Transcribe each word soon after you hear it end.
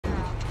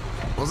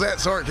was that?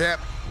 Sorry, Cap.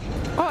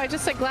 Oh, I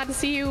just said glad to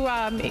see you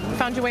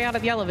found your way out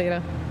of the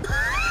elevator.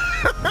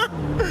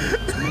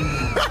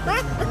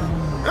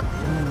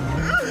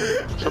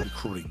 She's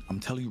recruiting. I'm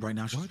telling you right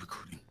now, she's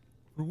recruiting.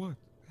 For what?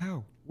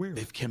 How? Where?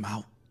 Viv came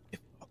out.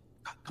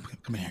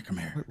 Come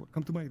here. Wait,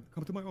 come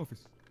to my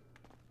office.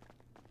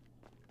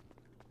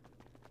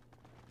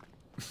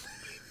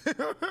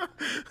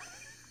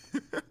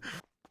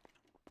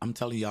 I'm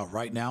telling y'all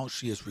right now,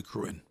 she is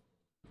recruiting.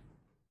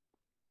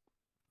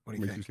 What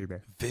do you think? You say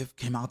that? Viv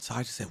came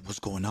outside. She said, "What's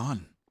going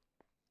on?"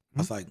 I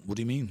was like, "What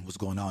do you mean? What's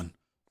going on?"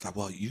 It's like,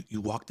 "Well,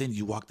 you walked in,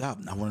 you walked out.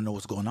 And I want to know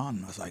what's going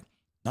on." I was like,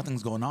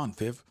 "Nothing's going on,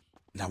 Viv,"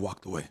 and I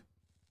walked away.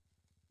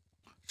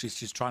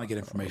 She's trying to get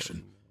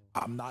information.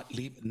 I'm not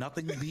leaving.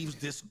 Nothing leaves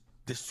this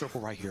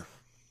circle right here.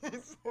 Of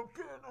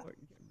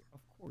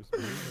course,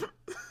 man.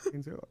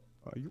 Denzel,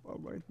 are you all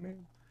right,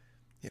 man?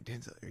 Yeah,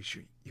 Denzel, are you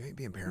sure you ain't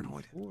being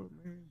paranoid? Poor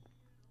man.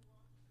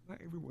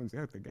 Not everyone's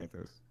out to get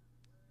us.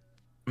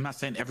 I'm not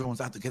saying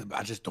everyone's out together, but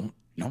I just don't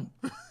know.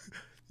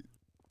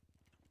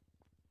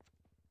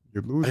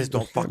 You're losing. I just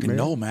don't fucking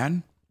know,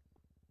 man.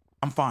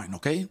 I'm fine,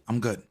 okay? I'm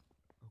good.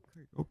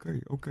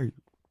 Okay.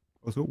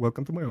 Also,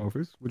 welcome to my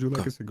office. Would you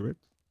like a cigarette?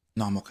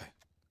 No, I'm okay.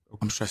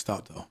 I'm stressed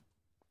out though.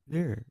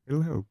 Yeah,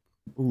 it'll help.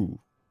 Ooh,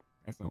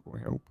 that's not gonna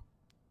help.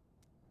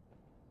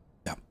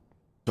 Yeah.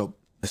 So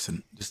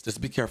listen,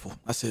 just be careful.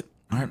 That's it.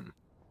 All right.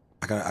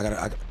 I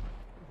gotta.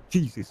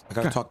 Jesus. I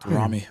gotta talk to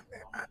Rami.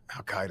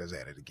 Al Qaeda's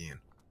at it again.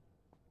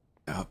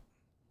 Yep.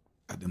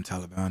 Goddamn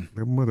Taliban.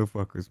 They're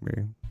motherfuckers,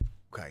 man.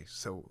 Okay,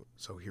 so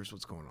here's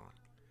what's going on.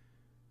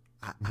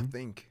 I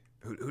think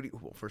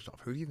well, first off,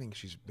 who do you think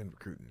she's been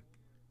recruiting?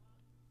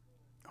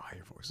 Oh, I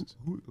hear voices.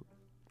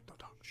 Don't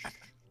talk.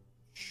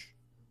 Shh.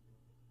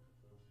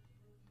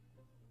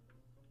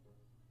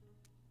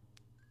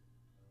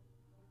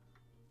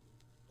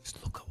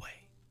 Just look away.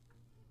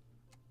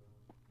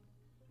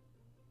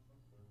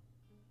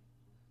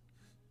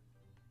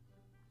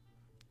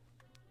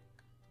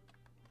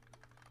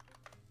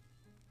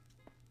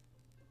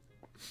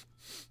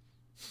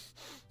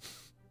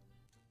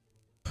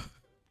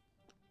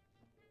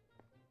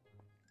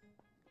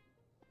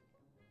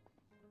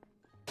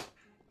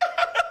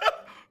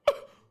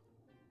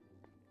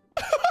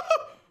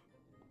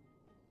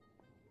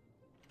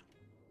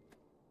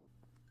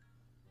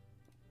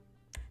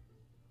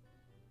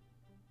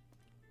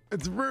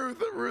 It's Ruth.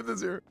 Ruth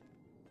is here.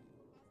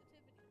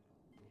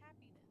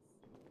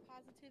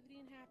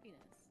 Positivity and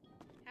happiness.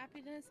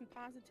 Happiness and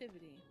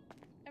positivity.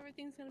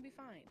 Everything's gonna be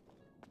fine.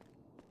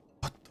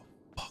 What the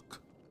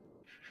fuck?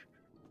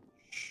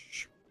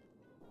 Shh.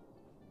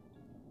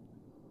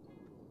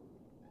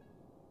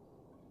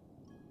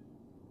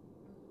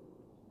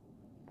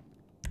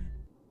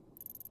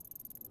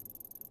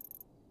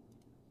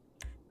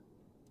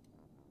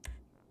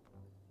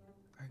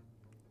 Hey,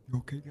 you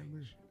okay down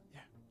there?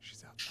 Yeah,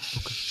 she's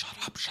outside. Okay.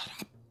 Shut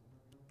up.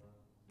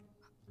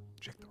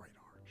 Check the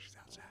radar. She's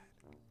outside.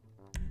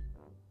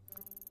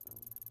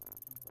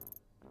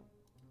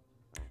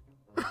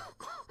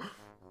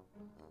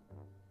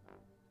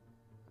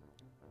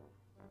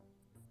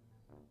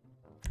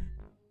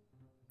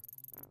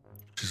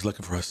 She's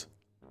looking for us.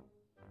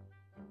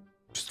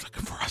 She's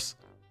looking for us.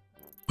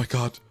 My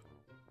God.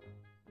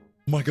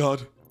 My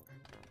God.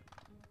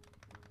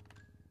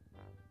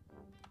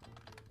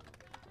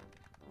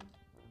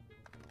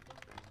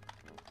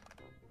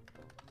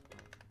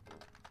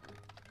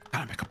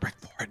 Gotta make a break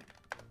for it.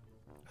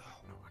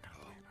 Oh no, I got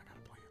a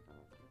plan.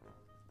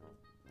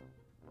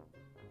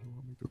 You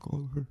want me to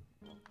call her?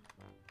 No,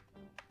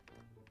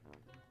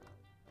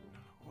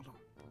 hold on.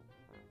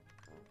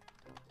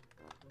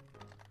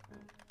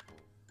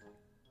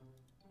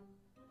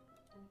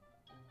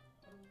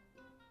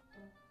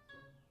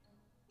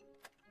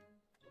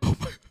 Oh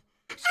my.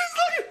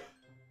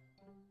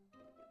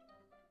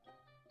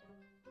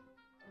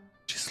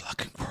 She's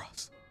looking for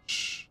us.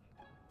 Shh.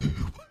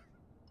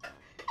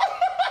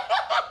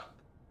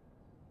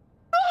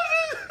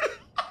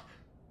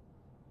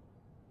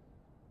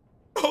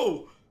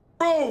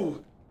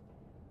 Bro.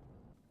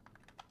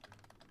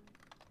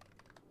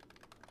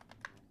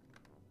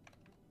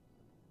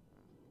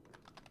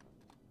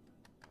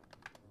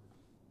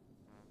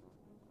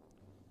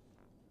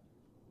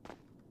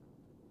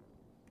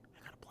 I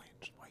got a plan.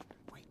 Just wait.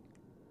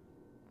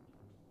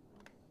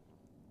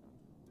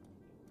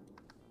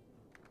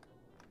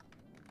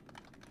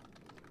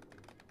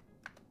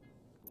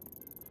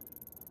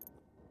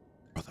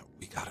 Brother,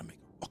 we gotta make.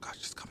 Oh gosh,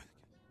 she's coming again.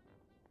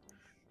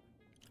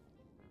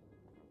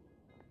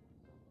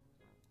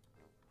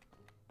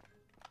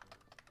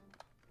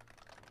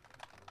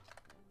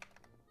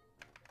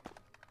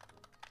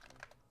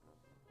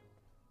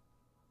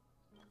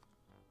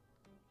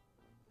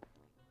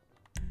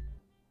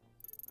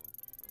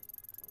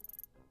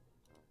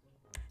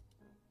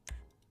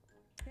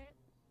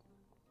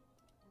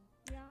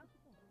 Yeah.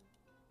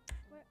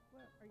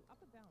 Where are you, up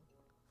or down?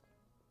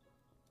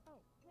 Oh,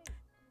 hey.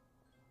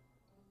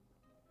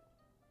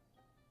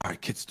 All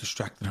right, kid's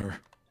distracting her.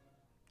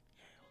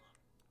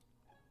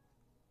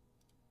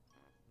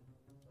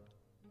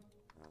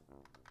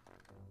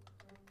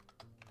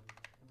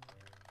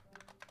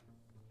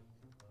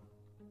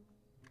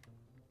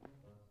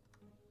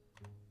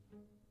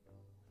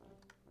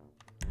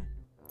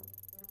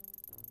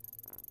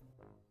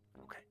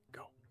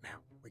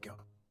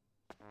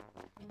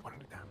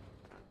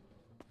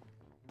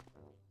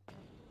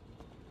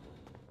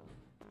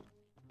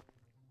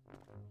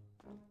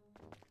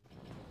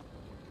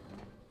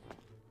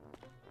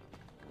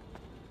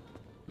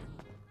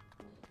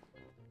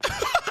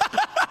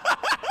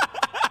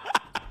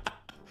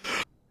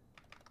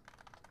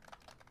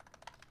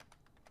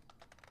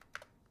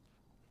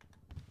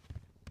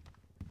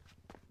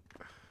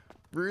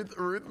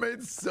 Ruth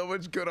made so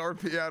much good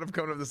RP out of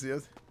coming up to see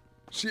us.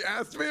 She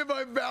asked me if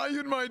I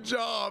valued my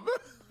job.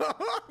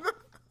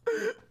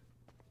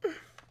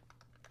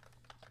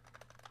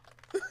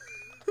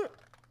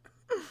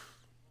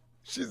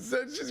 She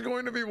said she's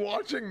going to be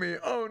watching me.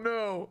 Oh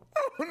no.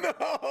 Oh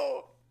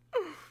no.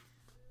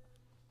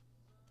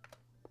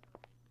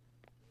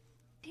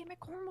 Damn it,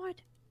 Cornwood.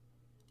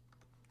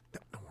 No,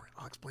 don't worry.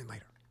 I'll explain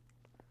later.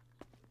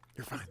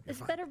 You're fine. You're It's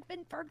fine. better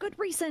been for a good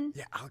reason.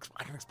 Yeah,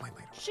 I can explain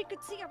later. She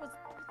could see I was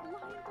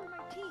lying through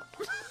my teeth.